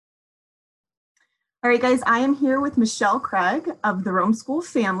All right, guys, I am here with Michelle Craig of the Rome School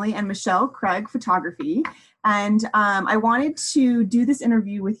family and Michelle Craig Photography. And I wanted to do this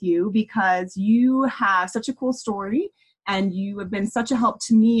interview with you because you have such a cool story and you have been such a help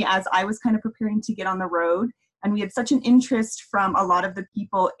to me as I was kind of preparing to get on the road. And we had such an interest from a lot of the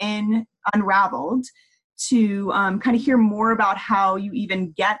people in Unraveled to kind of hear more about how you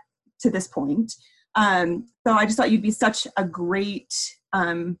even get to this point. So I just thought you'd be such a great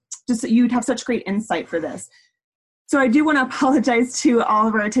just that you'd have such great insight for this. So I do want to apologize to all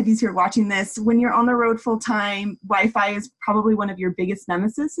of our attendees who are watching this. When you're on the road full time, Wi-Fi is probably one of your biggest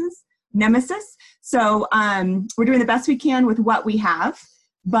nemesis. So we're doing the best we can with what we have.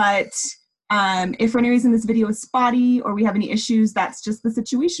 But if for any reason this video is spotty or we have any issues, that's just the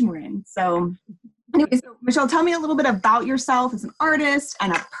situation we're in. So anyway, so Michelle, tell me a little bit about yourself as an artist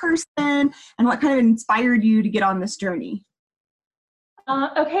and a person and what kind of inspired you to get on this journey.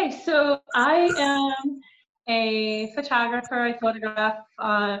 Okay, so I am a photographer. I photograph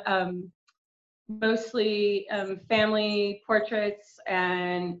mostly family portraits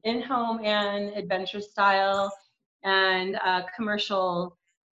and in-home and adventure style and commercial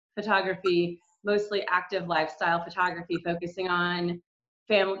photography, mostly active lifestyle photography, focusing on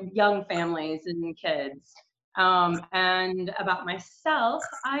young families and kids. And about myself,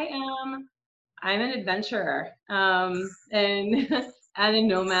 I'm an adventurer and and a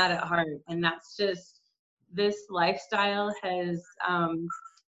nomad at heart, and that's just this lifestyle has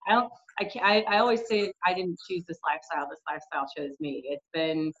I always say I didn't choose this lifestyle. This lifestyle chose me. It's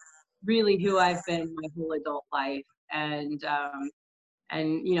been really who I've been my whole adult life, and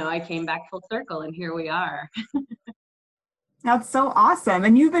you know, I came back full circle, and here we are. That's so awesome.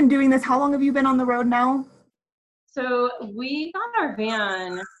 And you've been doing this, how long have you been on the road now? So we got our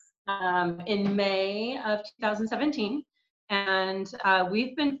van in May of 2017, and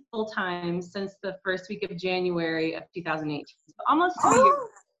we've been full-time since the first week of January of 2018. So almost 2 years.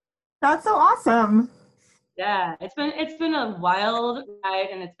 That's so awesome. Yeah, it's been a wild ride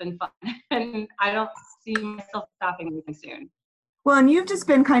and it's been fun, and I don't see myself stopping anything soon. Well, and you've just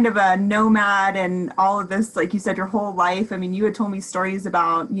been kind of a nomad and all of this, like you said, your whole life. I mean, you had told me stories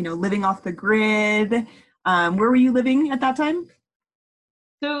about, you know, living off the grid. Where were you living at that time?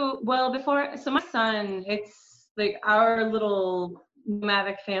 So, well, so my son, it's like our little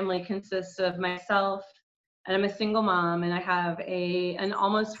nomadic family consists of myself, and I'm a single mom, and I have an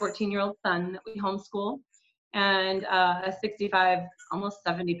almost 14-year-old son that we homeschool, and a 65, almost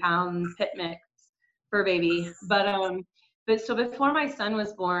 70-pound pit mix fur baby. But so before my son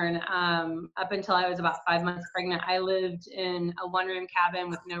was born, up until I was about 5 months pregnant, I lived in a one-room cabin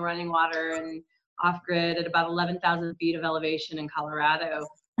with no running water and off-grid at about 11,000 feet of elevation in Colorado.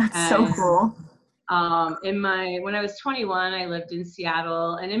 That's so cool. When I was 21, I lived in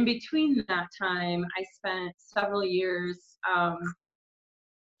Seattle, and in between that time, I spent several years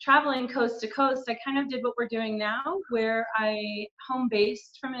traveling coast to coast. I kind of did what we're doing now, where I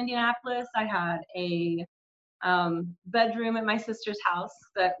home-based from Indianapolis. I had a bedroom at my sister's house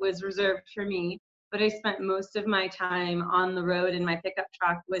that was reserved for me, but I spent most of my time on the road in my pickup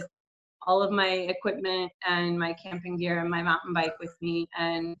truck with all of my equipment and my camping gear and my mountain bike with me,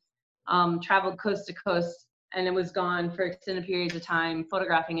 and traveled coast to coast, and it was gone for extended periods of time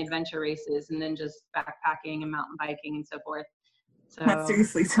photographing adventure races and then just backpacking and mountain biking and so forth. So that's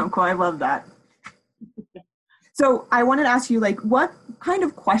seriously so cool. I love that. So I wanted to ask you, like, what kind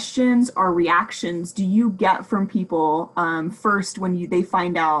of questions or reactions do you get from people first when they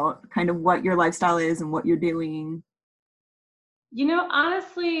find out kind of what your lifestyle is and what you're doing? You know,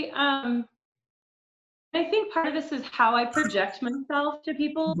 honestly, I think part of this is how I project myself to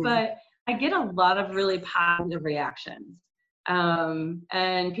people, but I get a lot of really positive reactions.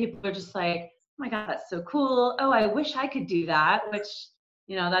 And people are just like, oh my God, that's so cool. Oh, I wish I could do that, which,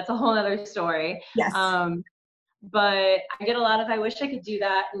 you know, that's a whole other story. Yes. But I get a lot of, I wish I could do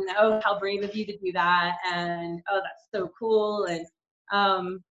that, and oh, how brave of you to do that, and oh, that's so cool. And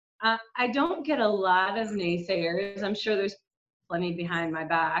I don't get a lot of naysayers. I'm sure there's plenty behind my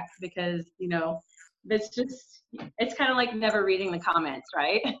back because, you know, it's kind of like never reading the comments,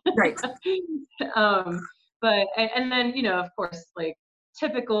 right? Right. And then, you know, of course, like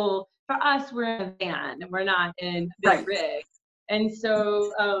typical for us, we're in a van, we're not in a big rig. And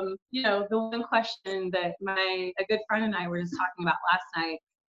so, you know, the one question that a good friend and I were just talking about last night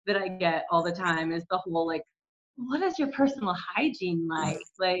that I get all the time is the whole, like, what is your personal hygiene like?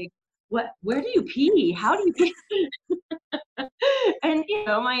 Like, where do you pee? How do you pee? And, you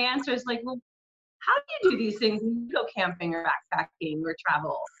know, my answer is like, well, how do you do these things when you go camping or backpacking or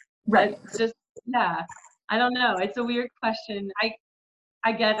travel? Right. It's just, yeah, I don't know. It's a weird question.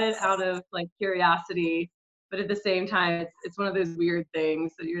 I get it out of like curiosity, but at the same time, it's one of those weird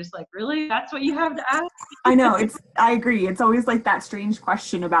things that you're just like, really? That's what you have to ask? I know, I agree. It's always like that strange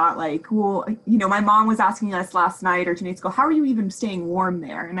question about like, well, my mom was asking us last night or 2 nights ago, how are you even staying warm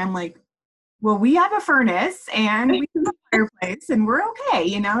there? And I'm like, well, we have a furnace and we have a fireplace and we're okay,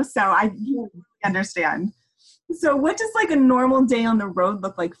 so I understand. So what does like a normal day on the road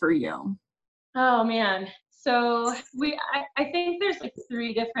look like for you? Oh man. So I think there's like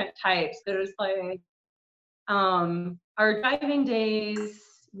three different types. There's like our driving days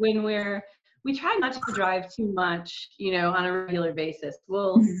when we try not to drive too much, on a regular basis.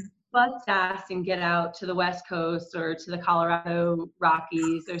 We'll bust gas and get out to the West Coast or to the Colorado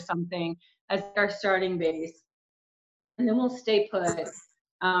Rockies or something as our starting base. And then we'll stay put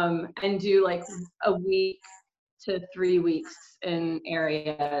and do like a week to 3 weeks in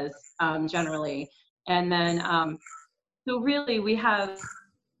areas generally. And then, so really we have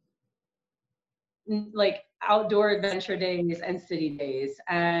like outdoor adventure days and city days.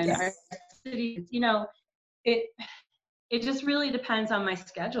 And our cities, it it just really depends on my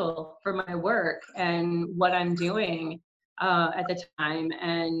schedule for my work and what I'm doing at the time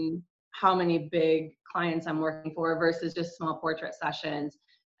and how many big clients I'm working for versus just small portrait sessions.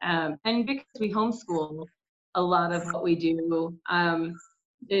 And because we homeschool, a lot of what we do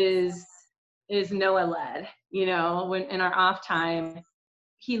is Noah led. When in our off time,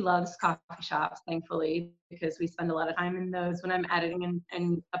 he loves coffee shops, thankfully, because we spend a lot of time in those when I'm editing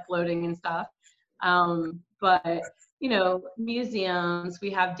and uploading and stuff. But museums, we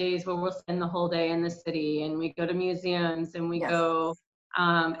have days where we'll spend the whole day in the city and we go to museums and we go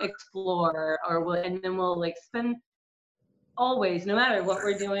explore, and then we'll like spend always, no matter what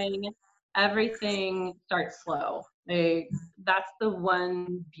we're doing, everything starts slow. That's the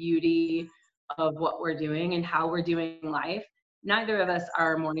one beauty of what we're doing and how we're doing life. Neither of us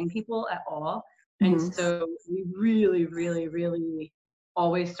are morning people at all. And so we really, really, really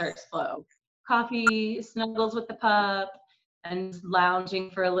always start slow. Coffee, snuggles with the pup, and lounging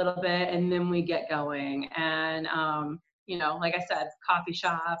for a little bit, and then we get going. And, like I said, coffee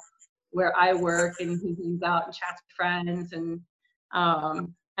shop where I work, and he hangs out and chats with friends.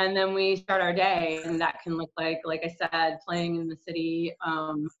 And then we start our day, and that can look like I said, playing in the city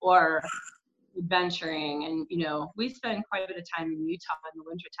or adventuring. And we spend quite a bit of time in Utah in the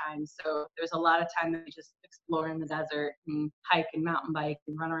winter time, so there's a lot of time that we just explore in the desert and hike and mountain bike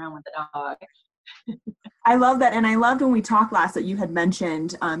and run around with the dog. I love that. And I loved when we talked last that you had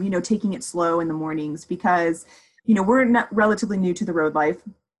mentioned taking it slow in the mornings because we're not relatively new to the road life.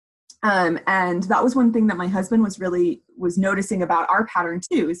 And that was one thing that my husband was noticing about our pattern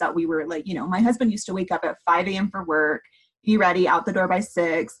too, is that we were like, my husband used to wake up at 5 a.m. for work, be ready, out the door by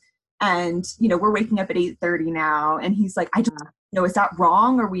 6. And, we're waking up at 8:30 now. And he's like, I don't know, is that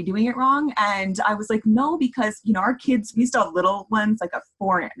wrong? Are we doing it wrong? And I was like, no, because, our kids, we still have little ones, like a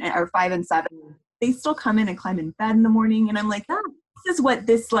 4 or 5 and 7. They still come in and climb in bed in the morning. And I'm like, this is what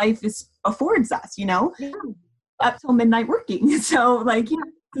this life affords us, up till midnight working. So like,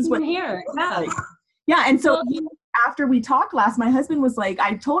 this is what here. Like. Yeah. And so after we talked last, my husband was like,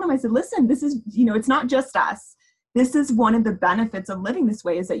 I told him, I said, listen, this is, it's not just us. This is one of the benefits of living this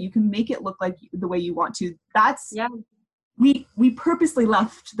way, is that you can make it look like the way you want to. That's, we purposely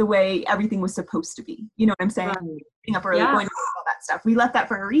left the way everything was supposed to be. You know what I'm saying? Right. Getting up early, going to all that stuff. We left that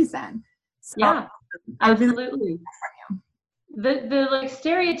for a reason. So, absolutely. The like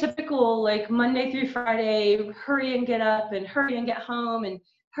stereotypical like Monday through Friday, hurry and get up and hurry and get home and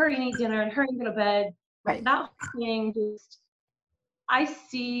hurry and eat dinner and hurry and go to bed. Right. That thing just, I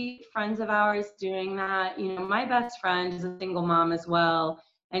see friends of ours doing that. My best friend is a single mom as well,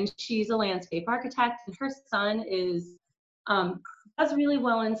 and she's a landscape architect, and her son does really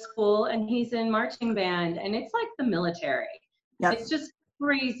well in school, and he's in marching band, and it's like the military. Yep. It's just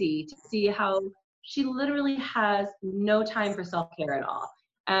crazy to see how she literally has no time for self-care at all.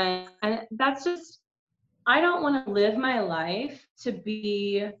 And that's just, I don't want to live my life to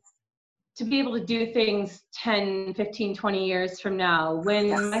be able to do things 10, 15, 20 years from now when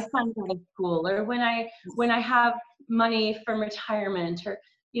my son's out of school, or when I have money from retirement, or,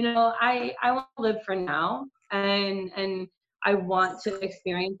 I want to live for now. And I want to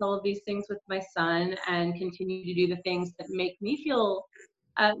experience all of these things with my son and continue to do the things that make me feel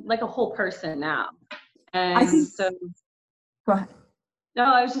like a whole person now. And so, go ahead. No,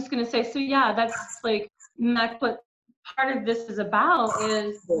 I was just going to say, so yeah, that's what part of this is about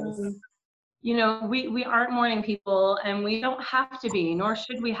is, we aren't morning people, and we don't have to be, nor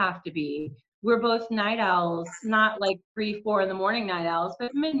should we have to be. We're both night owls, not like 3, 4 in the morning night owls,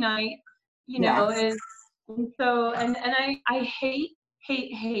 but midnight, is, and so, and I hate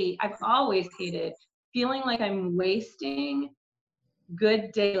I've always hated feeling like I'm wasting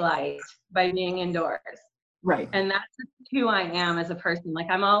good daylight by being indoors. Right. And that's who I am as a person. Like,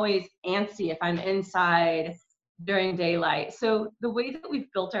 I'm always antsy if I'm inside during daylight. So the way that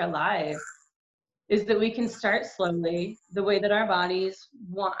we've built our lives is that we can start slowly, the way that our bodies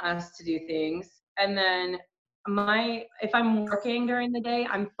want us to do things. And then if I'm working during the day,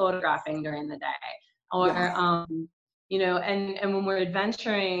 I'm photographing during the day. Or, Yeah. and when we're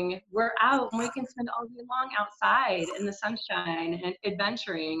adventuring, we're out and we can spend all day long outside in the sunshine and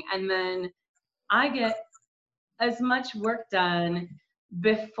adventuring. And then I get as much work done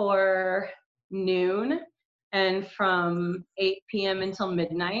before noon and from 8 p.m. until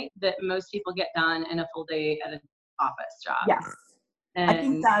midnight that most people get done in a full day at an office job. Yes. I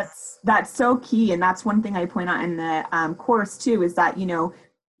think And that's so key. And that's one thing I point out in the course too, is that,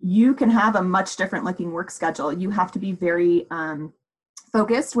 you can have a much different looking work schedule. You have to be very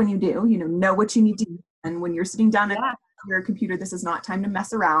focused when you do, know what you need to do. And when you're sitting down at your computer, this is not time to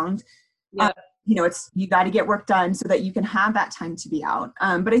mess around. yeah. You got to get work done so that you can have that time to be out.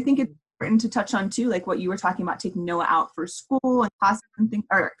 But I think it's important to touch on too, like what you were talking about, taking Noah out for school and classes and things,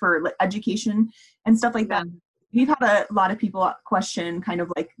 or for education and stuff like that. We've had a lot of people question kind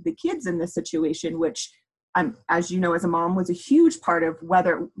of like the kids in this situation, which as you know, as a mom, was a huge part of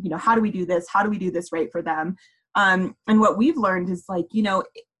whether, how do we do this? How do we do this right for them? And what we've learned is like,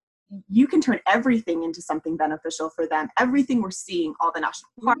 you can turn everything into something beneficial for them. Everything we're seeing, all the national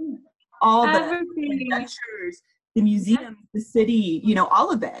parks, all the adventures, the museum, the city,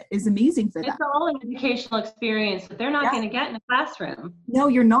 all of it is amazing for them. It's all an educational experience that they're not going to get in a classroom. No,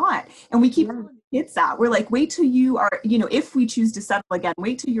 you're not. And we keep telling the kids that. We're like, wait till you are, if we choose to settle again,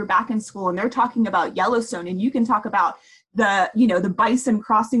 wait till you're back in school and they're talking about Yellowstone and you can talk about the bison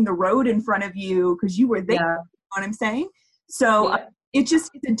crossing the road in front of you because you were there. You know what I'm saying? So it's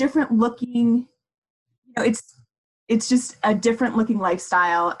a different looking, it's just a different looking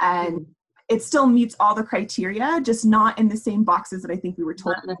lifestyle, and it still meets all the criteria, just not in the same boxes that I think we were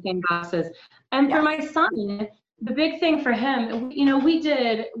told. Not in the same boxes. And for my son, the big thing for him,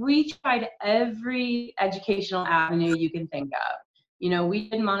 we tried every educational avenue you can think of. We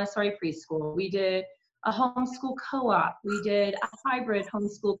did Montessori preschool, we did a homeschool co-op, we did a hybrid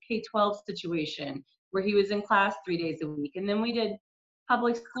homeschool K-12 situation where he was in class 3 days a week, and then we did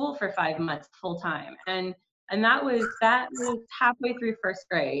public school for 5 months full time. And that was halfway through first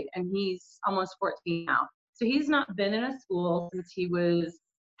grade, and he's almost 14 now. So he's not been in a school since he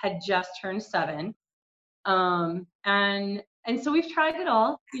had just turned 7. And so we've tried it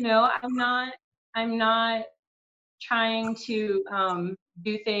all. I'm not trying to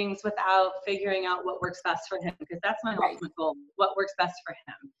do things without figuring out what works best for him, because that's my ultimate goal, what works best for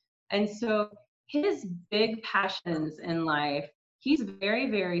him. And so his big passions in life, he's a very,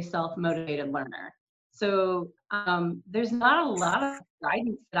 very self-motivated learner. So there's not a lot of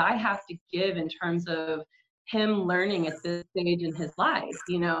guidance that I have to give in terms of him learning at this stage in his life.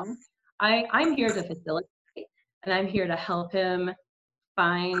 I'm here to facilitate, and I'm here to help him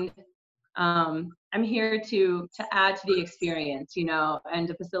find. I'm here to add to the experience, and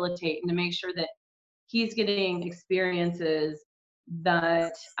to facilitate and to make sure that he's getting experiences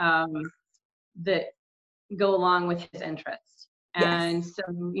that that go along with his interests. And so,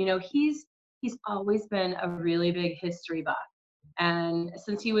 he's always been a really big history buff, and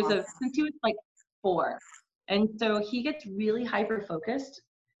since he was like 4, and so he gets really hyper focused,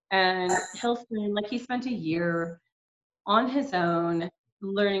 and he spent a year on his own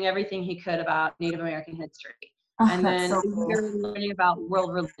learning everything he could about Native American history, and then you're learning about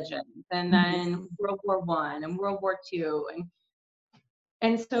world religions, and then World War I and World War II,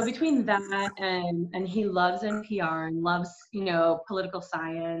 and so between that and he loves NPR and loves, political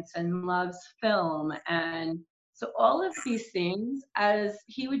science and loves film. And so all of these things, as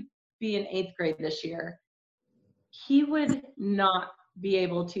he would be in 8th grade this year, he would not be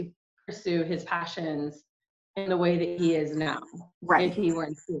able to pursue his passions in the way that he is now if he were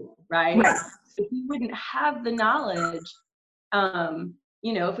in school, right? So he wouldn't have the knowledge,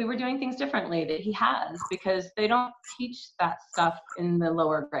 if we were doing things differently that he has, because they don't teach that stuff in the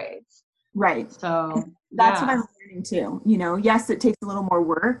lower grades. Right. So that's what I'm learning too. Yes, it takes a little more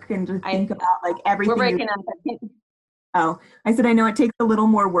work, and to think about like everything. We're breaking up. Oh, I said, I know it takes a little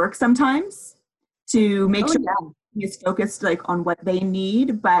more work sometimes to make sure he is focused like on what they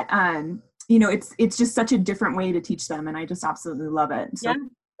need, but it's just such a different way to teach them, and I just absolutely love it. So,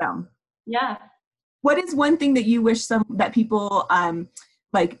 what is one thing that you wish that people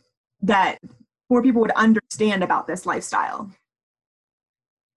that more people would understand about this lifestyle?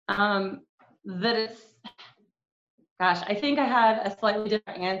 That Gosh, I think I had a slightly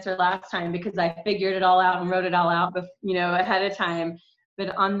different answer last time because I figured it all out and wrote it all out, ahead of time.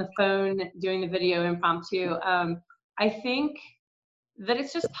 But on the phone doing the video impromptu, I think that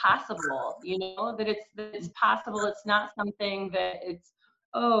it's just possible, that it's possible. It's not something that it's,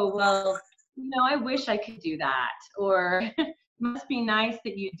 oh, well, I wish I could do that, or it must be nice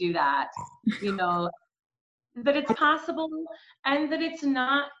that you do that, that it's possible, and that it's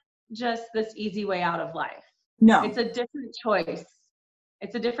not just this easy way out of life. No. It's a different choice.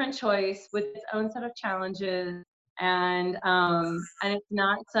 It's a different choice with its own set of challenges, and it's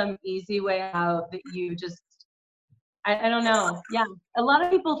not some easy way out that you just, I don't know. Yeah. A lot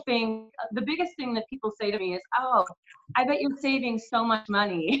of people think, the biggest thing that people say to me is, oh, I bet you're saving so much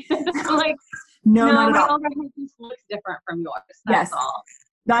money. I'm like, no, not my at all. overhead just looks different from yours. That's all.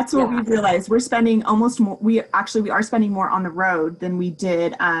 That's what we've realized. We're spending almost more, we are spending more on the road than we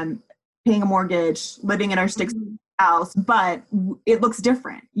did paying a mortgage, living in our stick house, but it looks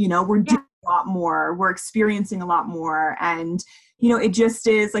different. We're doing a lot more, we're experiencing a lot more. And, it just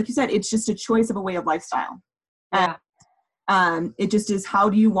is, like you said, it's just a choice of a way of lifestyle. Yeah. And it just is, how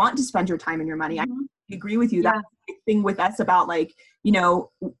do you want to spend your time and your money? I agree with you. That's the big thing with us about, like,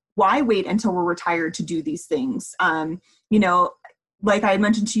 why wait until we're retired to do these things? Like I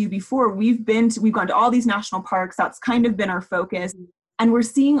mentioned to you before, we've gone to all these national parks. That's kind of been our focus. And we're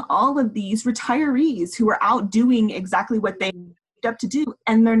seeing all of these retirees who are out doing exactly what they signed up to do,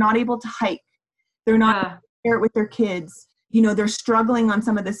 and they're not able to hike. They're not there with their kids. They're struggling on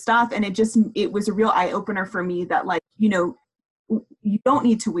some of this stuff. And it was a real eye opener for me that, like, you don't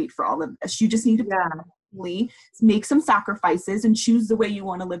need to wait for all of this. You just need to make some sacrifices and choose the way you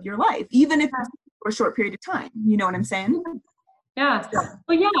want to live your life, even if it's for a short period of time. You know what I'm saying? Yeah.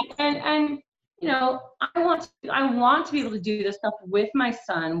 Well, yeah. And I want to be able to do this stuff with my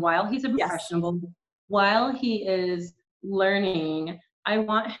son while he's impressionable, while he is learning. I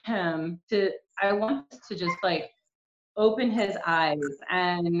want to just, like, open his eyes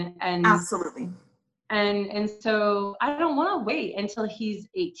and absolutely. And so I don't want to wait until he's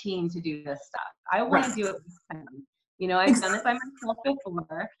 18 to do this stuff. I want to do it with him. I've done it by myself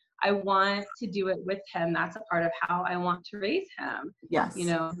before. I want to do it with him. That's a part of how I want to raise him. Yes.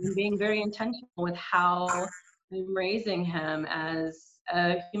 I'm being very intentional with how I'm raising him as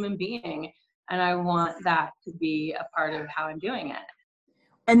a human being. And I want that to be a part of how I'm doing it.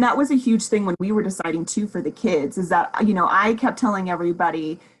 And that was a huge thing when we were deciding too for the kids, is that, I kept telling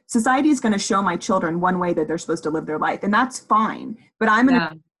everybody, society is going to show my children one way that they're supposed to live their life. And that's fine. But I'm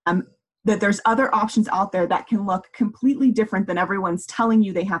going to that there's other options out there that can look completely different than everyone's telling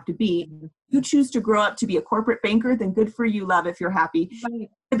you they have to be. You choose to grow up to be a corporate banker, then good for you, love, if you're happy.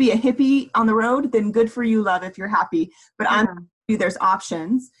 To be a hippie on the road, then good for you, love, if you're happy. But there's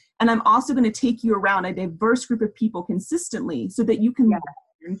options. And I'm also going to take you around a diverse group of people consistently so that you can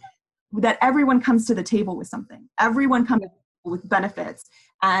learn that everyone comes to the table with something. Everyone comes with benefits.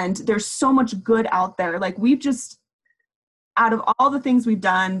 And there's so much good out there. Like, we've just, out of all the things we've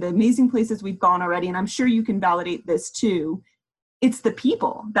done, the amazing places we've gone already, and I'm sure you can validate this too, it's the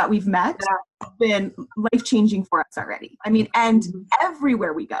people that we've met have been life-changing for us already. I mean, and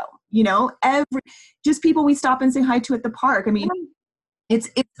everywhere we go, just people we stop and say hi to at the park. I mean, it's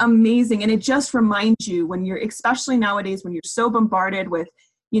amazing. And it just reminds you, when you're, especially nowadays, when you're so bombarded with,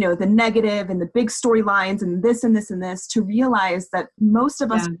 the negative and the big storylines and this and this and this, to realize that most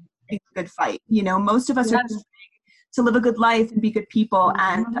of us are a good fight. Most of us are to live a good life and be good people.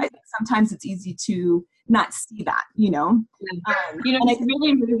 And I think sometimes it's easy to not see that, it's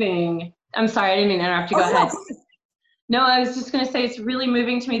really moving. I'm sorry, I didn't mean to interrupt you. Go ahead. No, I was just going to say, it's really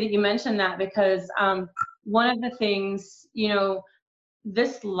moving to me that you mentioned that, because one of the things,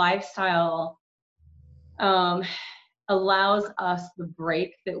 this lifestyle allows us the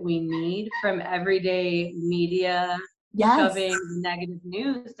break that we need from everyday media shoving negative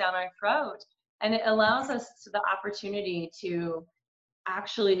news down our throat. And it allows us the opportunity to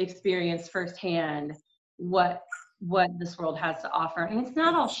actually experience firsthand what this world has to offer. And it's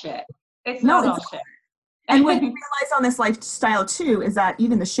not all shit. It's not all shit. And what you realize on this lifestyle too is that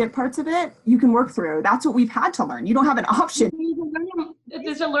even the shit parts of it, you can work through. That's what we've had to learn. You don't have an option.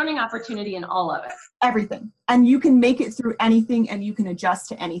 There's a learning opportunity in all of it. Everything. And you can make it through anything, and you can adjust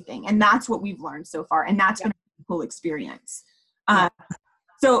to anything. And that's what we've learned so far. And that's been a cool experience.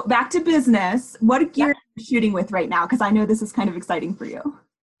 So back to business, what gear are you shooting with right now? Because I know this is kind of exciting for you.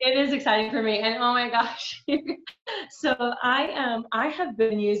 It is exciting for me. And oh my gosh. So I'm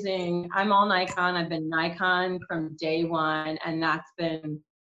all Nikon. I've been Nikon from day one. And that's been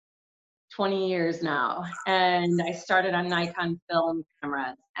 20 years now, and I started on Nikon film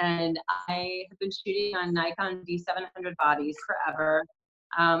cameras, and I have been shooting on Nikon D700 bodies forever.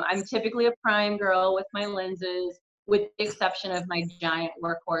 I'm typically a prime girl with my lenses, with the exception of my giant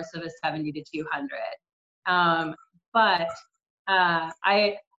workhorse of a 70 to 200. But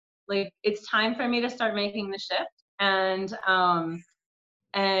I like, it's time for me to start making the shift, and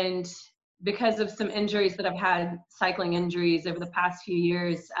because of some injuries that I've had, cycling injuries over the past few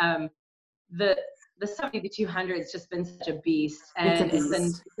years, the the 70 to 200 has just been such a beast, and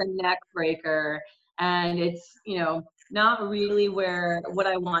it's a neck breaker, and it's, you know, not really where what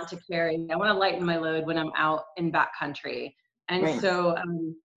I want to carry. I want to lighten my load when I'm out in backcountry, and Right. so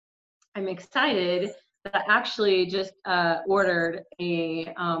I'm excited that I actually just ordered a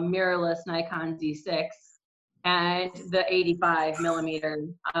mirrorless Nikon Z6 and the 85 millimeter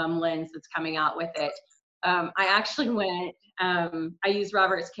lens that's coming out with it. I actually went, I use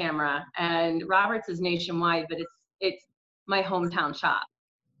Robert's camera, and Robert's is nationwide, but it's my hometown shop.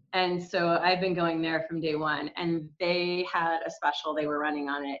 And so I've been going there from day one, and they had a special they were running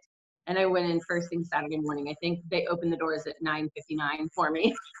on it. And I went in first thing Saturday morning. I think they opened the doors at 9:59 for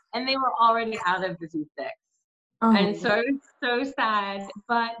me, and they were already out of the Z6. And so I was so sad,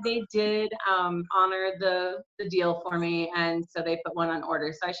 but they did honor the deal for me, and so they put one on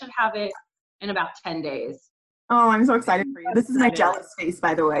order. So I should have it in about 10 days. Oh, I'm so excited for you. This is my jealous face,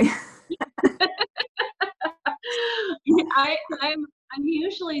 by the way. I'm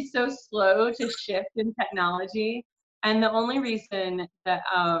usually so slow to shift in technology, and the only reason that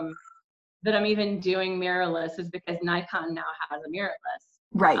that I'm even doing mirrorless is because Nikon now has a mirrorless.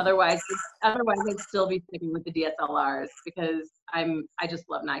 Right. Otherwise I'd still be sticking with the DSLRs, because I just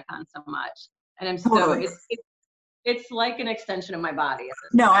love Nikon so much, and I'm Totally. so it's like an extension of my body.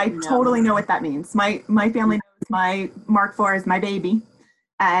 No, I totally know what that means. My family knows my Mark IV is my baby,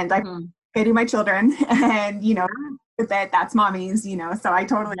 and I do my children, and you know, that's mommy's, you know. So I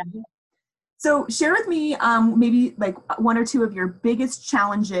totally. So share with me maybe like one or two of your biggest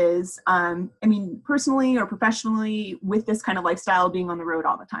challenges, I mean, personally or professionally, with this kind of lifestyle, being on the road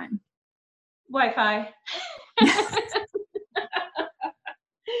all the time. Wi-Fi.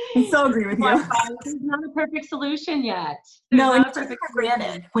 I so agree with you. Wi-Fi is not a perfect solution yet. No, it's just for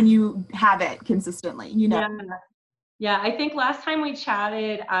granted when you have it consistently, you know. Yeah, I think last time we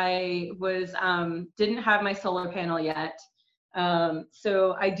chatted, I was didn't have my solar panel yet.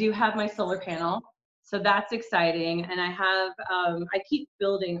 So I do have my solar panel, so that's exciting, and I have I keep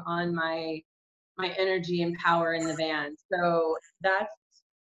building on my energy and power in the van, so that's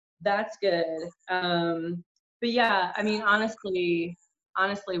good. But yeah, I mean, honestly,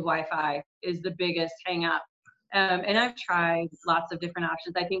 Wi-Fi is the biggest hang up. And I've tried lots of different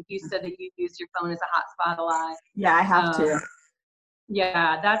options. I think you said that you use your phone as a hotspot a lot. Yeah, I have to.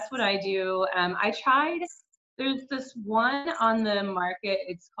 Yeah, that's what I do. I tried, there's this one on the market,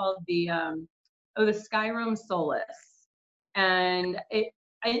 it's called the Skyroam Solace. And it,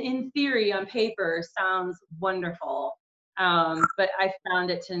 in theory, on paper, sounds wonderful. But I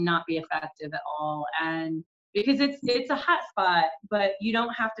found it to not be effective at all. And because it's a hotspot, but you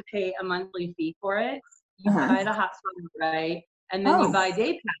don't have to pay a monthly fee for it. You buy the hotspot, right? And then you buy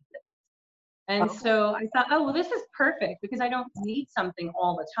day passes. And so I thought, oh, well, this is perfect, because I don't need something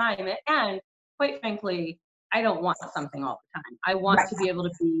all the time. And quite frankly, I don't want something all the time. I want to be able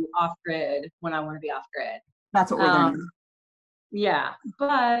to be off grid when I want to be off grid. That's what we're doing. Yeah,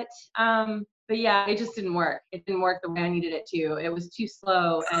 but yeah, it just didn't work. It didn't work the way I needed it to. It was too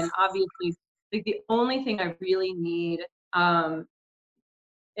slow, and obviously, like, the only thing I really need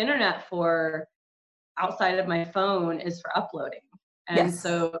internet for outside of my phone is for uploading. And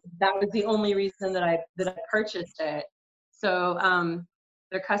so that was the only reason that I purchased it. So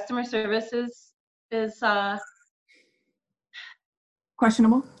their customer service is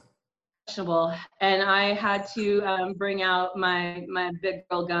questionable, and I had to bring out my big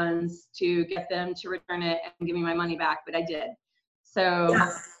girl guns to get them to return it and give me my money back, but I did. So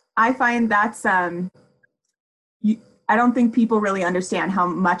I find that's I don't think people really understand how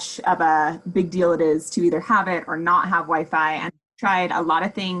much of a big deal it is to either have it or not have Wi-Fi. And tried a lot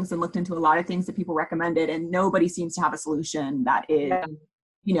of things and looked into a lot of things that people recommended, and nobody seems to have a solution that is,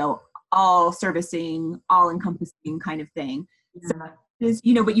 you know, all servicing, all encompassing kind of thing. So is,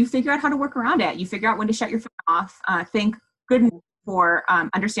 you know, but you figure out how to work around it. You figure out when to shut your phone off. Thank goodness for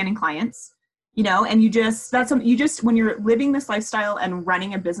understanding clients, you know, and you just, that's something you just, when you're living this lifestyle and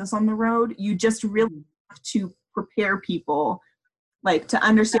running a business on the road, you just really have to prepare people, like, to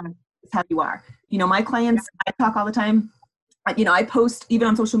understand how you are. You know, my clients, I talk all the time. You know, I post even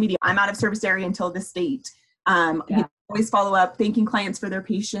on social media, I'm out of service area until this date. You know, always follow up, thanking clients for their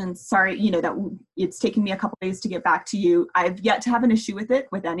patience. Sorry, that it's taken me a couple days to get back to you. I've yet to have an issue with it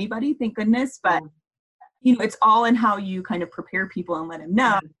with anybody, thank goodness. But, it's all in how you kind of prepare people and let them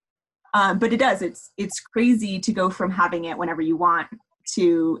know. But it does, it's crazy to go from having it whenever you want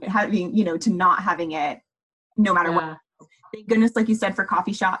to having, to not having it no matter what. Thank goodness, like you said, for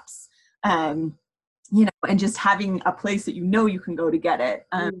coffee shops, and just having a place that you can go to get it.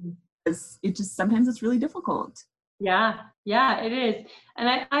 It just, sometimes it's really difficult. Yeah, it is.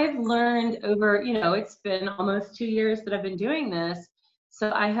 And I've learned over, it's been almost 2 years that I've been doing this.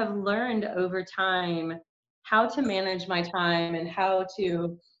 So I have learned over time how to manage my time and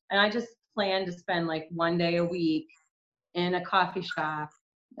and I just plan to spend like 1 day a week in a coffee shop.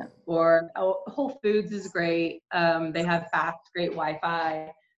 Or Whole Foods is great. They have fast, great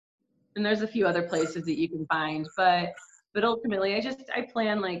Wi-Fi. And there's a few other places that you can find. But ultimately, I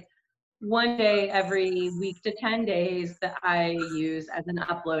plan like 1 day every week to 10 days that I use as an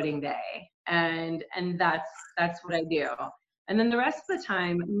uploading day. And that's what I do. And then the rest of the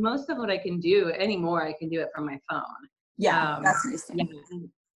time, most of what I can do anymore, I can do it from my phone. Yeah, that's nice. Yeah.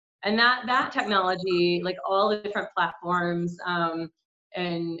 And that technology, like all the different platforms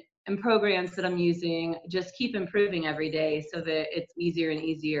and programs that I'm using, just keep improving every day so that it's easier and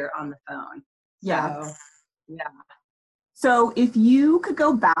easier on the phone. Yeah. So, yeah. So if you could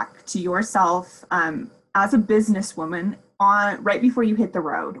go back to yourself as a businesswoman right before you hit the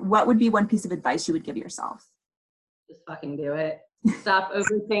road, what would be one piece of advice you would give yourself? Just fucking do it. Stop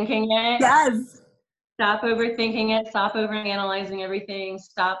overthinking it. Yes. Stop overthinking it. Stop overanalyzing everything.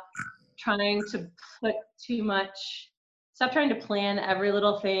 Stop trying to put too much. Stop trying to plan every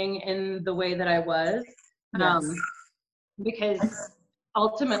little thing in the way that I was. Yes. Because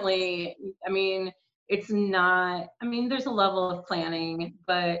ultimately, it's not, there's a level of planning,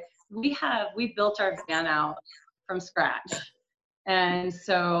 but we built our van out from scratch. And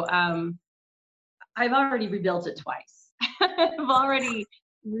so I've already rebuilt it twice. I've already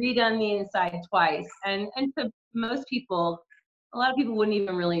redone the inside twice. And to most people, a lot of people wouldn't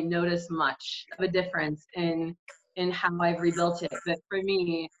even really notice much of a difference in how I've rebuilt it. But for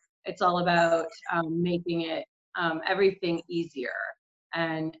me, it's all about making it everything easier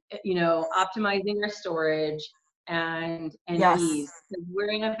and, optimizing our storage and Yes. ease. Because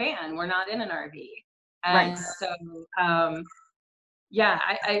we're in a van, we're not in an RV. Right. And so,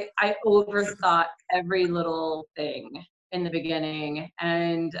 I overthought every little thing in the beginning.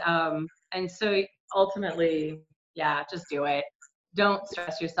 And so ultimately, just do it. Don't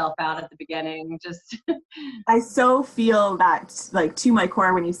stress yourself out at the beginning. Just I so feel that, like, to my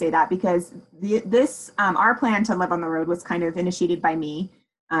core when you say that, because our plan to live on the road was kind of initiated by me.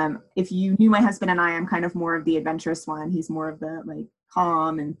 If you knew my husband and I'm kind of more of the adventurous one. He's more of the like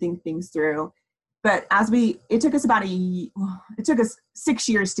calm and think things through. But it took us 6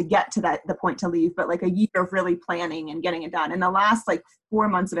 years to get to the point to leave, but like a year of really planning and getting it done. And the last like 4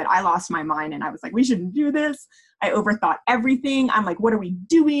 months of it, I lost my mind and I was like, we shouldn't do this. I overthought everything. I'm like, what are we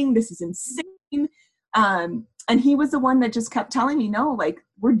doing? This is insane. And he was the one that just kept telling me, no, like,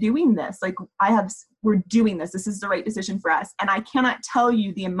 we're doing this. Like, we're doing this. This is the right decision for us. And I cannot tell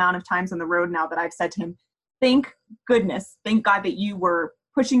you the amount of times on the road now that I've said to him, thank goodness, thank God that you were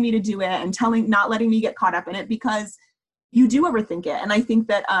pushing me to do it and not letting me get caught up in it, because you do overthink it. And I think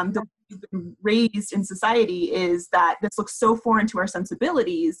that the way we've been raised in society is that this looks so foreign to our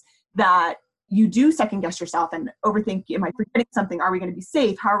sensibilities that you do second guess yourself and overthink, am I forgetting something? Are we going to be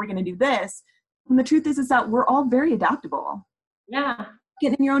safe? How are we going to do this? And the truth is that we're all very adaptable. Yeah.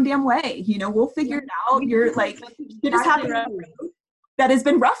 Get in your own damn way. We'll figure it out. You're like, it has happened that has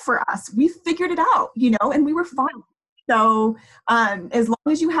been rough for us. We figured it out, and we were fine. So as long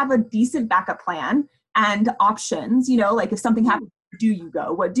as you have a decent backup plan and options, like if something happens, where do you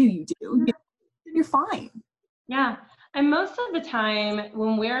go? What do you do? You're fine. Yeah. And most of the time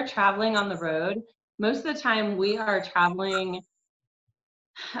when we're traveling on the road, most of the time we are traveling,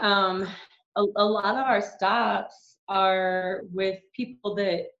 a lot of our stops are with people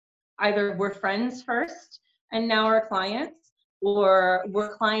that either were friends first and now are clients, or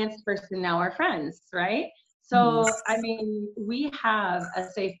were clients first and now are friends, right? So, we have a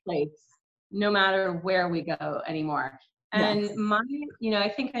safe place no matter where we go anymore. And I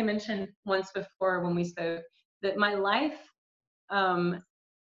think I mentioned once before when we spoke that my life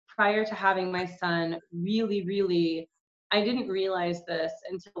prior to having my son really, really, I didn't realize this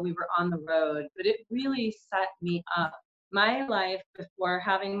until we were on the road, but it really set me up. My life before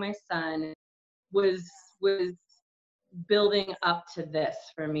having my son was building up to this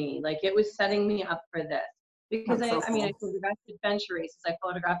for me. Like, it was setting me up for this. Because I photographed adventure races, I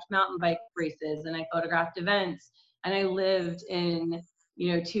photographed mountain bike races, and I photographed events. and I lived in,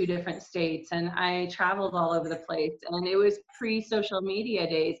 2 different states, and I traveled all over the place, and it was pre-social media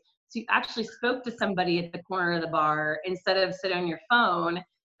days. So you actually spoke to somebody at the corner of the bar instead of sit on your phone,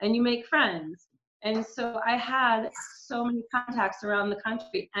 and you make friends. And so I had so many contacts around the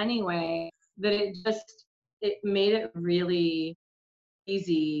country anyway that it made it really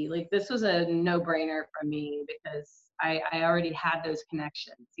easy. Like, this was a no-brainer for me because I already had those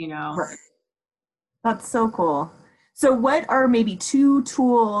connections. Right. That's so cool. So what are maybe 2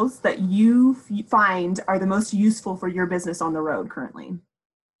 tools that you find are the most useful for your business on the road currently?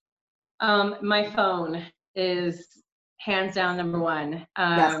 My phone is hands down number 1.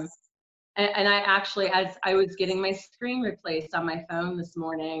 Yes. And I actually, as I was getting my screen replaced on my phone this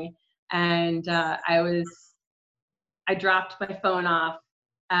morning, and I dropped my phone off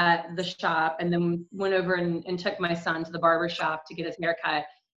at the shop, and then went over and took my son to the barber shop to get his haircut.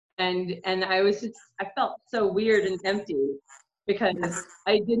 And I felt so weird and empty because Yes.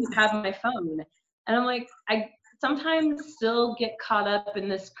 I didn't have my phone. And I'm like, I sometimes still get caught up in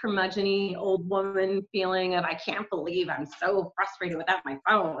this curmudgeon-y old woman feeling of, I can't believe I'm so frustrated without my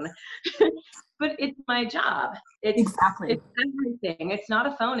phone. But it's my job. Exactly. It's everything. It's not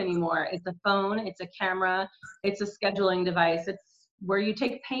a phone anymore. It's a phone, it's a camera, it's a scheduling device, it's where you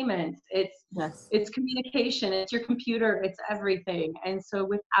take payments, Yes. it's communication, it's your computer, it's everything. And so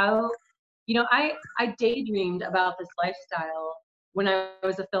without, I daydreamed about this lifestyle when I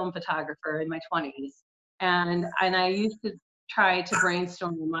was a film photographer in my 20s. And I used to try to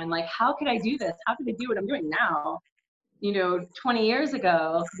brainstorm on, like, how could I do this? How could I do what I'm doing now? 20 years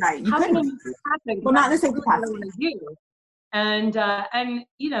ago, Right. You how can I couldn't. make this happen? Well, Because not in the that's same really what I capacity. want to do. And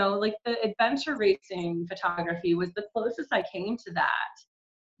like, the adventure racing photography was the closest I came to that.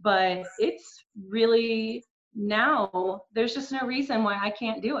 But it's really, now there's just no reason why I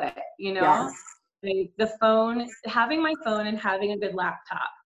can't do it. Yes. The phone, having my phone and having a good laptop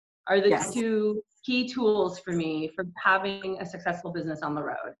are the Yes. 2 key tools for me for having a successful business on the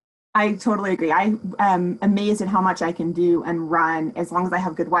road. I totally agree. I am amazed at how much I can do and run as long as I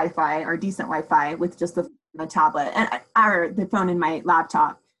have good Wi-Fi or decent Wi-Fi with just the tablet and or the phone in my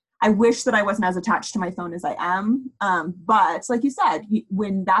laptop. I wish that I wasn't as attached to my phone as I am. But like you said,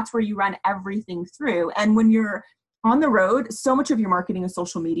 when that's where you run everything through, and when you're on the road, so much of your marketing is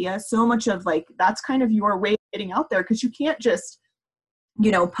social media. So much of, like, that's kind of your way of getting out there, because you can't just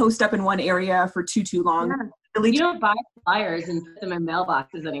post up in one area for too long. Yeah. Really, You don't buy flyers and put them in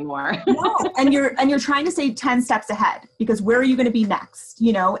mailboxes anymore. no, and you're trying to stay 10 steps ahead, because where are you going to be next?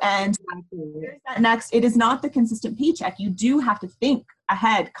 And where's that next? It is not the consistent paycheck. You do have to think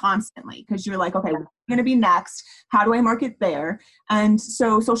ahead constantly, because you're like, okay, what's going to be next? How do I market there? And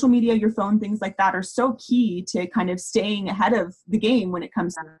so social media, your phone, things like that are so key to kind of staying ahead of the game when it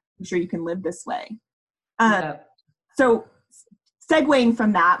comes to making sure you can live this way. So segueing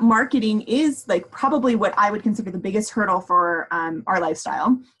from that, marketing is, like, probably what I would consider the biggest hurdle for our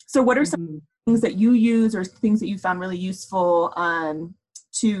lifestyle. So what are some things that you use or things that you found really useful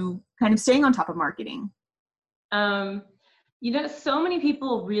to kind of staying on top of marketing? So many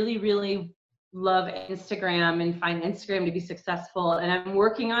people really, really love Instagram and find Instagram to be successful. And I'm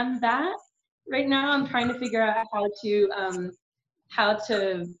working on that right now. I'm trying to figure out how to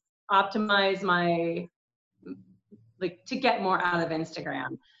optimize my, like, to get more out of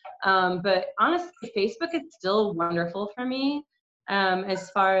Instagram. But honestly, Facebook is still wonderful for me,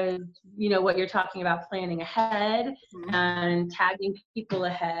 as far as, what you're talking about, planning ahead and tagging people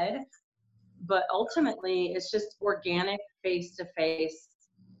ahead. But ultimately, it's just organic, face-to-face,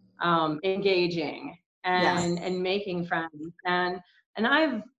 engaging and making friends. And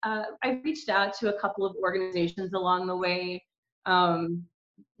I've reached out to a couple of organizations along the way,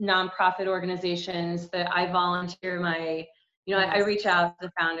 nonprofit organizations that I volunteer I reach out to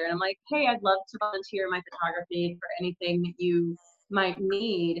the founder and I'm like, hey, I'd love to volunteer my photography for anything that you might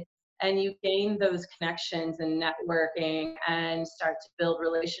need. And you gain those connections and networking and start to build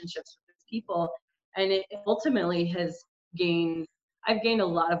relationships with these people. And it ultimately I've gained a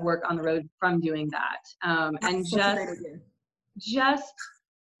lot of work on the road from doing that. And just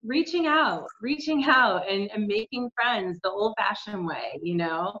reaching out and making friends the old fashioned way,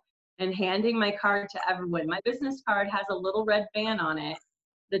 and handing my card to everyone. My business card has a little red van on it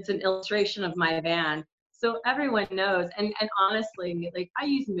that's an illustration of my van. So everyone knows. And honestly, like, I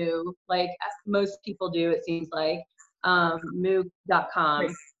use Moo, like most people do, it seems like, moo.com.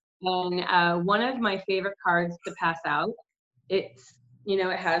 And one of my favorite cards to pass out, it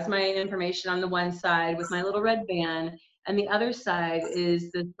has my information on the one side with my little red van, and the other side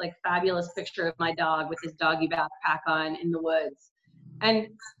is this, like, fabulous picture of my dog with his doggy backpack on in the woods. And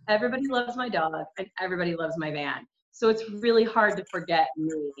everybody loves my dog and everybody loves my van. So it's really hard to forget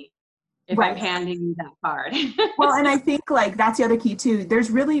me if I'm Right. handing you that card. Well, and I think like that's the other key too.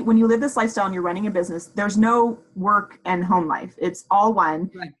 There's really, when you live this lifestyle and you're running a business, there's no work and home life. It's all one.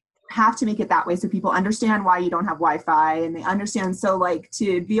 Right. Have to make it that way so people understand why you don't have Wi-Fi, and they understand. So like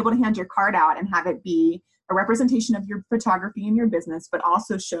to be able to hand your card out and have it be a representation of your photography and your business, but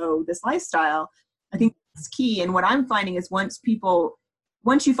also show this lifestyle, I think it's key. And what I'm finding is once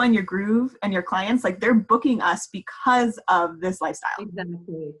you find your groove and your clients, like they're booking us because of this lifestyle.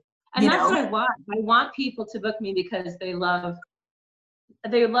 Exactly. And that's what I want. I want people to book me because they love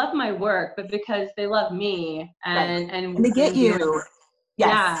my work, but because they love me and they get you.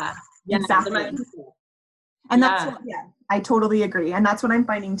 Yes. Yeah. Exactly. They're my people. And that's what, I totally agree. And that's what I'm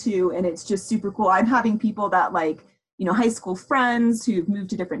finding too. And it's just super cool. I'm having people that like, high school friends who've moved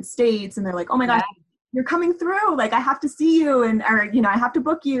to different states, and they're like, oh my gosh, you're coming through. Like I have to see you, or I have to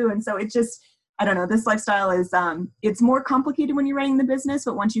book you. And so it just, I don't know, this lifestyle is, it's more complicated when you're running the business,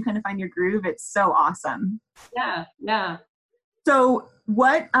 but once you kind of find your groove, it's so awesome. Yeah. Yeah. So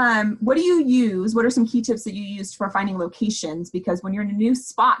what do you use? What are some key tips that you used for finding locations? Because when you're in a new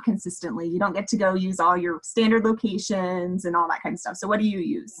spot consistently, you don't get to go use all your standard locations and all that kind of stuff. So what do you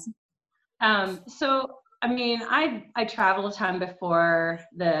use? So, I mean, I traveled a ton before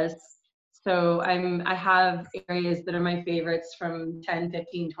this. So I have areas that are my favorites from 10,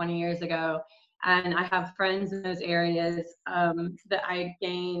 15, 20 years ago. And I have friends in those areas that I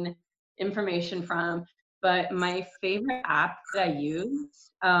gain information from. But my favorite app that I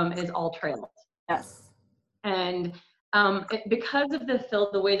use is All Trails. Yes. And because of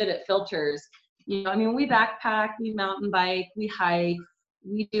the way that it filters, I mean, we backpack, we mountain bike, we hike,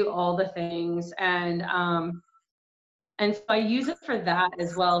 we do all the things. And so I use it for that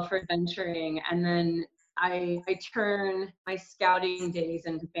as well, for adventuring. And then I turn my scouting days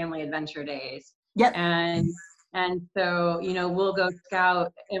into family adventure days. Yep. And so, we'll go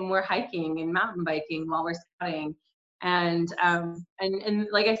scout and we're hiking and mountain biking while we're scouting. And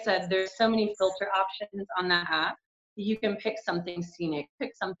like I said, there's so many filter options on that app. You can pick something scenic,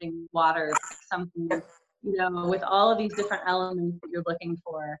 pick something water, pick something, with all of these different elements that you're looking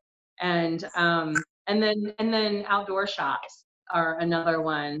for. And then outdoor shops are another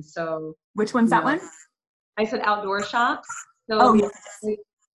one. So which one's that one? I said outdoor shops. So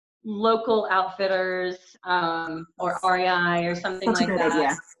local outfitters, or REI or something like that. That's a good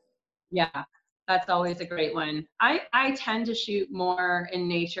idea. Yeah, that's always a great one. I tend to shoot more in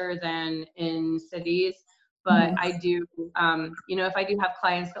nature than in cities, but I do, if I do have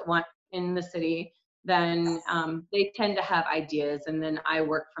clients that want in the city, then they tend to have ideas, and then I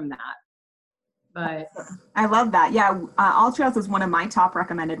work from that. But I love that. Yeah, All Trails is one of my top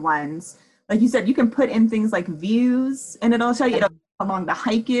recommended ones. Like you said, you can put in things like views, and it'll show you how long the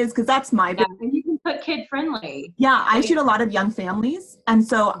hike is, because that's my and you can put kid friendly. Yeah, I shoot a lot of young families, and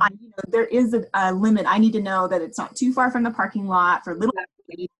so there is a limit. I need to know that it's not too far from the parking lot for little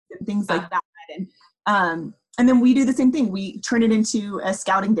kids and things like that. And then we do the same thing. We turn it into a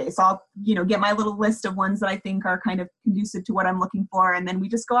scouting day. So I'll get my little list of ones that I think are kind of conducive to what I'm looking for, and then we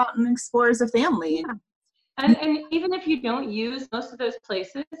just go out and explore as a family. Yeah. And even if you don't use most of those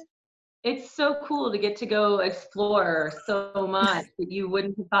places, it's so cool to get to go explore so much that you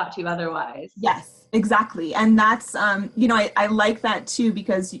wouldn't have thought to otherwise. Yes, exactly. And that's, I like that too,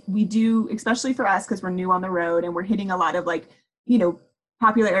 because we do, especially for us, because we're new on the road and we're hitting a lot of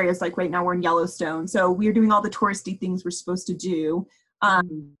popular areas. Like right now we're in Yellowstone. So we're doing all the touristy things we're supposed to do.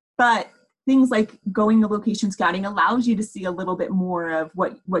 But things like going to location scouting allows you to see a little bit more of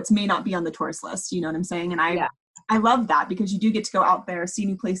what's may not be on the tourist list. You know what I'm saying? And I love that, because you do get to go out there, see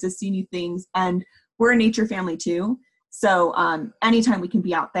new places, see new things. And we're a nature family too. So anytime we can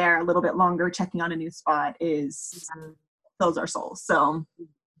be out there a little bit longer, checking on a new spot fills our souls. So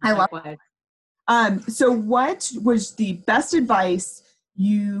I love it. So what was the best advice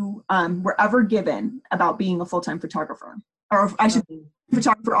you were ever given about being a full-time photographer? Or I should say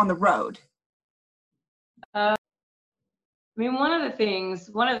photographer on the road? I mean, one of the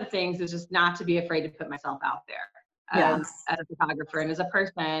things is just not to be afraid to put myself out there as a photographer and as a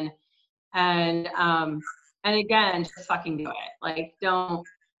person. And again, just fucking do it. Like,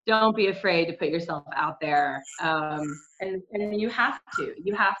 don't be afraid to put yourself out there. And you have to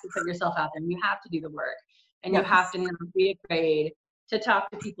put yourself out there, and you have to do the work, and you have to not be afraid to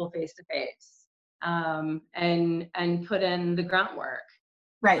talk to people face to face, and put in the grunt work.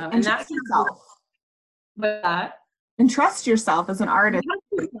 Right. And trust yourself. With that. And trust yourself as an artist.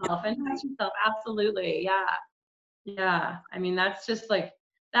 Trust yourself. Absolutely. Yeah. Yeah. I mean, that's just like,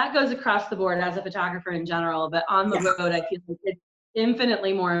 that goes across the board as a photographer in general, but on the road, I feel like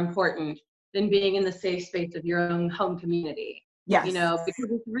infinitely more important than being in the safe space of your own home community. Yes. You know,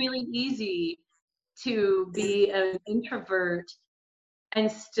 because it's really easy to be an introvert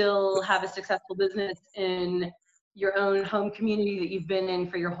and still have a successful business in your own home community that you've been in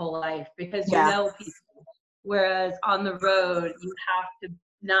for your whole life, because you know people. Whereas on the road, you have to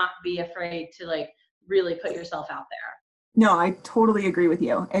not be afraid to like really put yourself out there. No, I totally agree with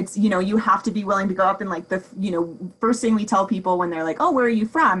you. It's, you know, you have to be willing to go up and like the, you know, first thing we tell people when they're like, oh, where are you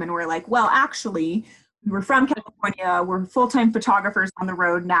from? And we're like, well, actually, we're from California. We're full-time photographers on the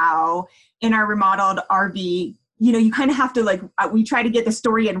road now in our remodeled RV. You know, you kind of have to like, we try to get the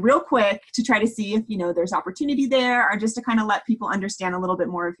story in real quick to try to see if, you know, there's opportunity there, or just to kind of let people understand a little bit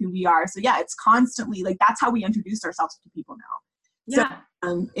more of who we are. So yeah, it's constantly like, that's how we introduce ourselves to people now. Yeah.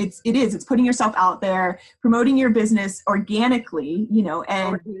 So it's putting yourself out there, promoting your business organically, you know,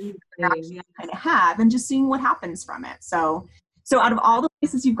 and kind of have, and just seeing what happens from it. So out of all the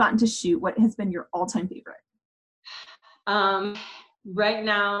places you've gotten to shoot, what has been your all-time favorite? Right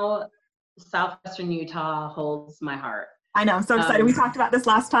now, Southwestern Utah holds my heart. I know, I'm so excited. We talked about this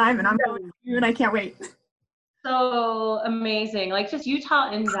last time, and I'm going to you, and I can't wait. So amazing. Like just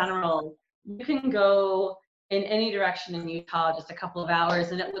Utah in general, you can go in any direction in Utah just a couple of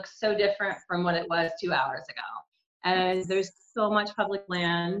hours, and it looks so different from what it was 2 hours ago. And there's so much public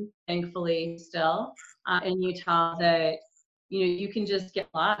land, thankfully, still in Utah, that you know you can just get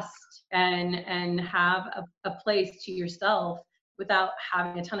lost and have a place to yourself without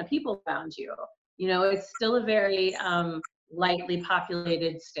having a ton of people around you. You know, it's still a very lightly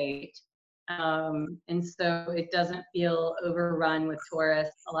populated state. And so it doesn't feel overrun with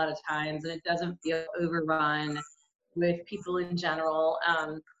tourists a lot of times, and it doesn't feel overrun with people in general.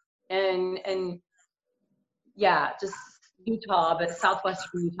 And yeah, just Utah, but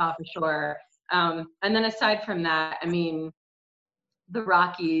Southwestern Utah for sure. And then aside from that, I mean, the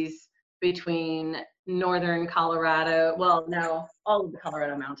Rockies between northern Colorado, well, no, all of the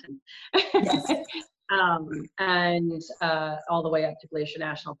Colorado mountains. Yes. And all the way up to Glacier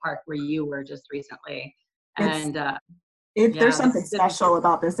National Park, where you were just recently. And there's something special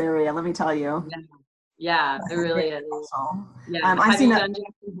about this area, let me tell you. Yeah, there really is. Yeah. Have you done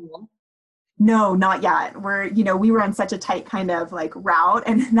Jackson Hole? No, not yet. We were on such a tight kind of like route,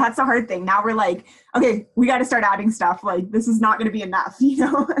 and that's the hard thing. Now we're like, okay, we got to start adding stuff. Like, this is not going to be enough, you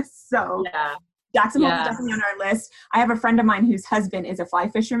know? So yeah. Jackson Hole is definitely on our list. I have a friend of mine whose husband is a fly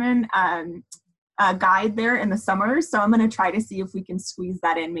fisherman, guide there in the summer. So I'm going to try to see if we can squeeze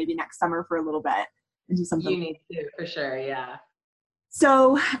that in maybe next summer for a little bit and do something. You need to, for sure. Yeah.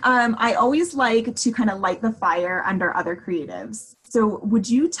 So I always like to kind of light the fire under other creatives. So would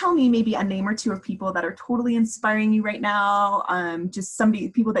you tell me maybe a name or two of people that are totally inspiring you right now? Just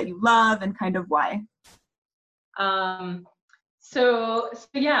people that you love, and kind of why? So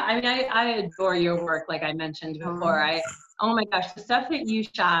yeah, I mean, I adore your work, like I mentioned before. Oh my gosh, the stuff that you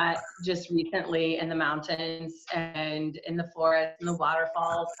shot just recently in the mountains and in the forest and the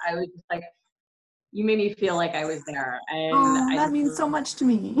waterfalls, I was just like, you made me feel like I was there. And that means so much to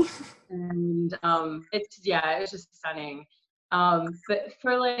me. And it was just stunning. But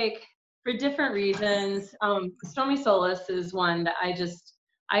for different reasons, Stormy Solis is one that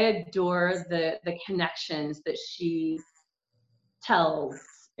I adore the connections that she tells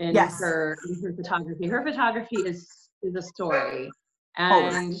in her photography. Her photography is a story,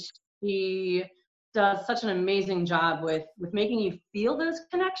 and she does such an amazing job with making you feel those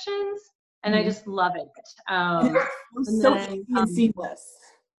connections, and I just love it. So seamless.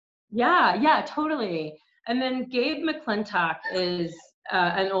 Yeah, totally. And then Gabe McClintock is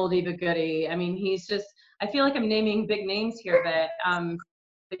an oldie but goodie. I mean, he's just, I feel like I'm naming big names here, but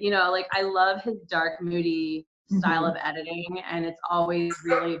you know, like I love his dark, moody style of editing, and it's always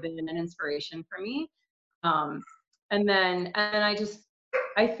really been an inspiration for me. And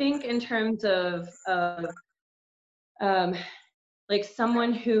I think in terms of like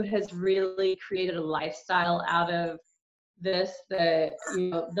someone who has really created a lifestyle out of this, that, you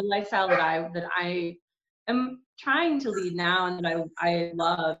know, the lifestyle that I am trying to lead now and that I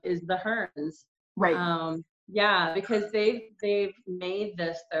love is the Hearns. Right. Yeah, because they've made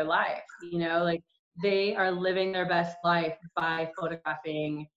this their life, you know, like they are living their best life by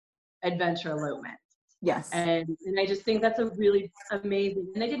photographing adventure elopements. Yes. And I just think that's a really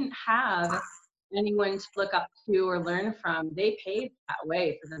amazing, and they didn't have anyone to look up to or learn from. They paved that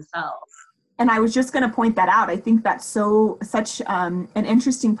way for themselves. And I was just going to point that out. I think that's such an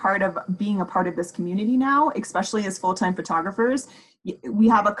interesting part of being a part of this community now, especially as full-time photographers. We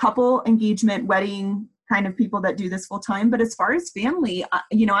have a couple engagement, wedding kind of people that do this full-time, but as far as family,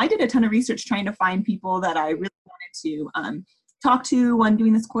 I did a ton of research trying to find people that I really wanted to talk to when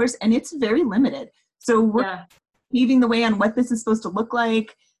doing this course, and it's very limited. So we're paving the way on what this is supposed to look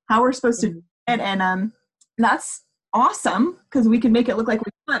like, how we're supposed to do it, and that's awesome because we can make it look like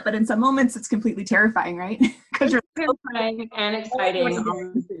we want, but in some moments it's completely terrifying, right? Because you're terrifying and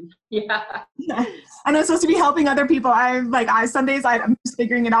exciting. Yeah. And I'm supposed to be helping other people. Some days I'm just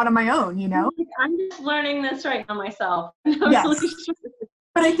figuring it out on my own, you know? I'm just learning this right now myself. Yes.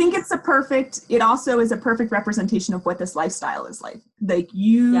 But I think it also is a perfect representation of what this lifestyle is like. Like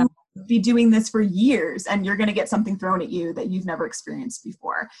you be doing this for years and you're going to get something thrown at you that you've never experienced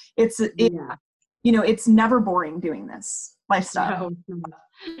before. It's never boring doing this lifestyle. No.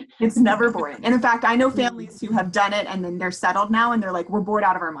 It's never boring. And in fact, I know families who have done it and then they're settled now and they're like, we're bored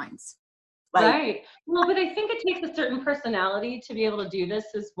out of our minds. Right. Well, but I think it takes a certain personality to be able to do this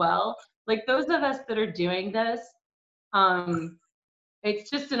as well. Like those of us that are doing this, it's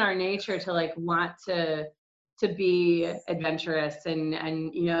just in our nature to like want to be adventurous and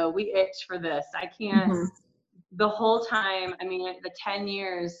we itch for this. I can't the whole time. I mean, the 10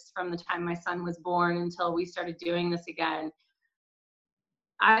 years from the time my son was born until we started doing this again,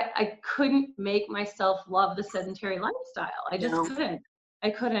 I couldn't make myself love the sedentary lifestyle. I just couldn't.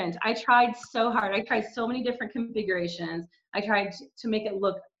 I tried so hard. I tried so many different configurations. I tried to make it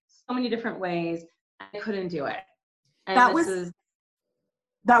look so many different ways. I couldn't do it. And that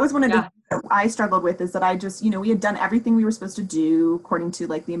was one of the things that I struggled with, is that I just, we had done everything we were supposed to do according to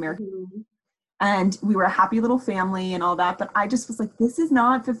like the American, and we were a happy little family and all that. But I just was like, this is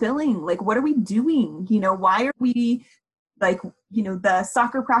not fulfilling. Like, what are we doing? Why are we like, the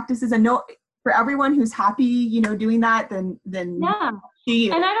soccer practices, and for everyone who's happy, doing that, then and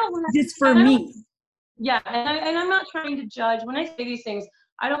I don't want it's for me. Yeah. And I'm not trying to judge when I say these things.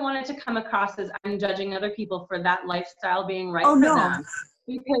 I don't want it to come across as I'm judging other people for that lifestyle being right for them.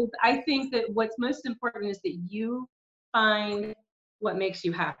 Because I think that what's most important is that you find what makes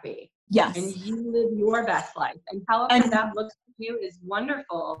you happy. Yes. And you live your best life. And however that looks for you is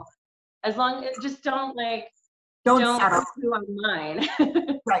wonderful. As long as just don't settle on mine.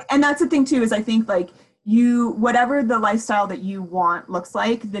 Right. And that's the thing too, is I think like whatever the lifestyle that you want looks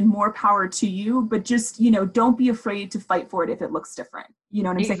like, then more power to you, but just, don't be afraid to fight for it if it looks different. You know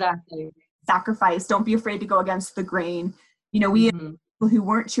what I'm saying? Exactly. Sacrifice. Don't be afraid to go against the grain. We had people who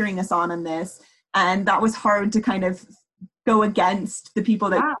weren't cheering us on this, and that was hard to kind of go against the people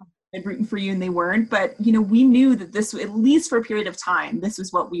that had rooting for you and they weren't. But, we knew that this, at least for a period of time, this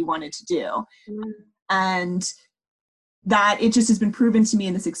was what we wanted to do. And that it just has been proven to me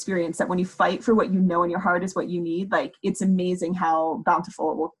in this experience that when you fight for what you know in your heart is what you need, like it's amazing how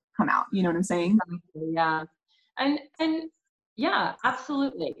bountiful it will come out. You know what I'm saying? Yeah. And yeah,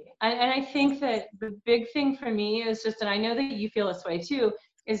 absolutely. And I think that the big thing for me is just, and I know that you feel this way too,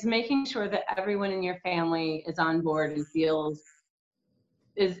 is making sure that everyone in your family is on board and feels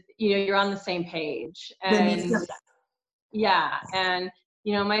you're on the same page. And and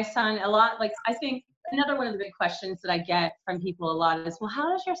my son, a lot, like I think another one of the big questions that I get from people a lot is, well, how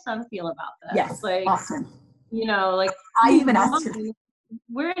does your son feel about this? Yes, like, awesome. Like I even asked him.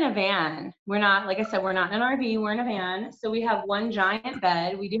 We're in a van. We're not, like I said, we're not in an RV. We're in a van. So we have one giant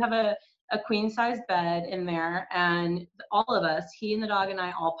bed. We do have a queen size bed in there, and all of us, he and the dog and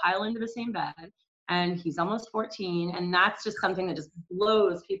I, all pile into the same bed. And he's almost 14, and that's just something that just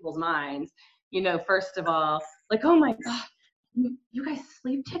blows people's minds. First of all, like, oh my God, you guys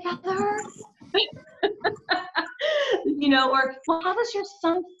sleep together? Or, well, how does your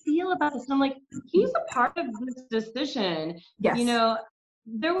son feel about this? And I'm like, he's a part of this decision. Yes.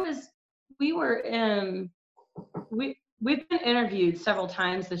 We've been interviewed several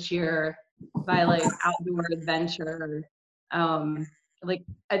times this year by like Outdoor Adventure, like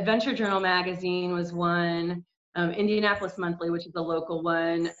Adventure Journal magazine was one, Indianapolis Monthly, which is a local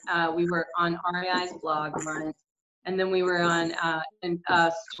one. We were on REI's blog once. And then we were on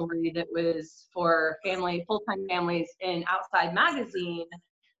a story that was for full-time families in Outside Magazine.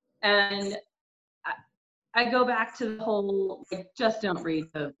 And I go back to the whole, like, just don't read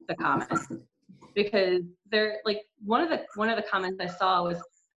the comments, because they're like, one of the comments I saw was,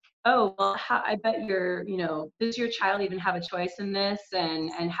 oh, well, I bet does your child even have a choice in this?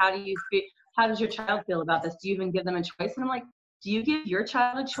 And how does your child feel about this? Do you even give them a choice? And I'm like, do you give your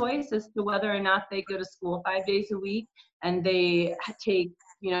child a choice as to whether or not they go to school 5 days a week and they take,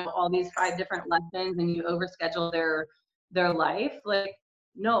 all these 5 different lessons and you overschedule their life? Like,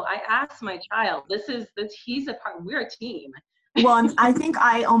 no, I asked my child, he's a part, we're a team. Well, I think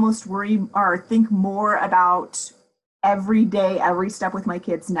I almost worry or think more about every day, every step with my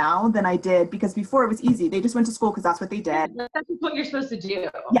kids now than I did, because before it was easy. They just went to school because that's what they did. That's what you're supposed to do.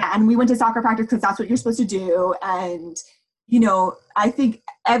 Yeah. And we went to soccer practice because that's what you're supposed to do. And I think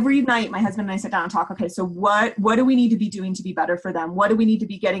every night my husband and I sit down and talk, okay, so what do we need to be doing to be better for them? What do we need to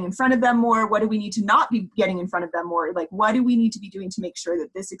be getting in front of them more? What do we need to not be getting in front of them more? Like, what do we need to be doing to make sure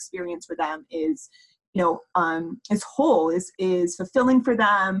that this experience for them is, is whole, is fulfilling for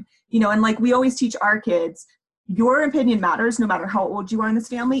them, and like we always teach our kids, your opinion matters no matter how old you are in this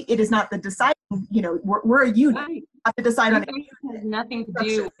family. It is not the deciding, we're a unit. Right. Have to decide on it. It has nothing to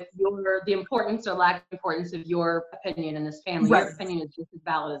do with the importance or lack of importance of your opinion in this family. Right. Your opinion is just as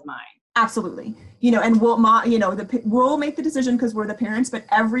valid as mine. Absolutely. And we'll make the decision because we're the parents, but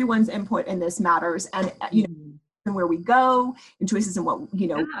everyone's input in this matters. And, and where we go and choices in what,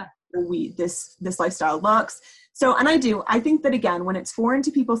 this lifestyle looks. So, and I think that again, when it's foreign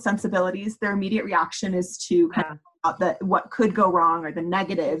to people's sensibilities, their immediate reaction is to kind of what could go wrong or the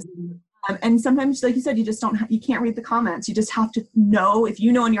negatives. And sometimes, like you said, you can't read the comments. You just have to know, if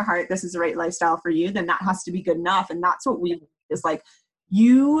you know in your heart, this is the right lifestyle for you, then that has to be good enough. And that's what is like,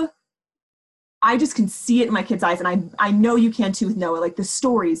 I just can see it in my kid's eyes. And I know you can too with Noah, like the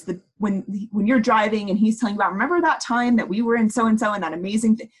stories that when you're driving and he's telling you about, remember that time that we were in so-and-so and that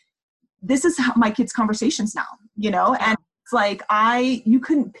amazing thing. This is how my kids' conversations now, and it's like, you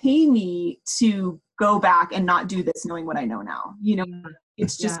couldn't pay me to go back and not do this knowing what I know now,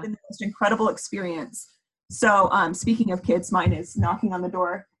 it's just been the most incredible experience. So speaking of kids, mine is knocking on the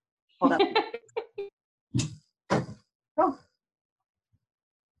door. Hold up. Oh.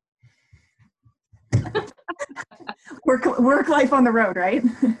 Work life on the road, right?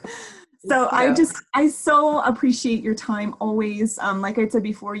 So I so appreciate your time always. Like I said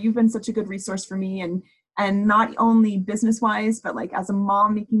before, you've been such a good resource for me, and not only business wise, but like as a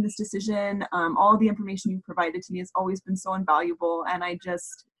mom making this decision, all the information you provided to me has always been so invaluable. And I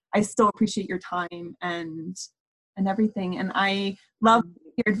still appreciate your time and everything. And I love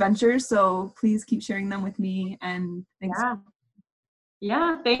your adventures. So please keep sharing them with me. And thanks.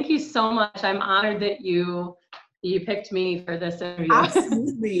 Yeah. Thank you so much. I'm honored that you picked me for this interview.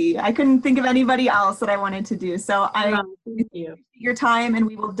 Absolutely. I couldn't think of anybody else that I wanted to do. So I thank you. Your time, and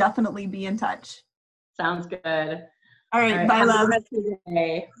we will definitely be in touch. Sounds good. All right. Bye, love. Have a good rest of your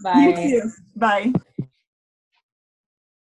day. Bye. You too. Bye.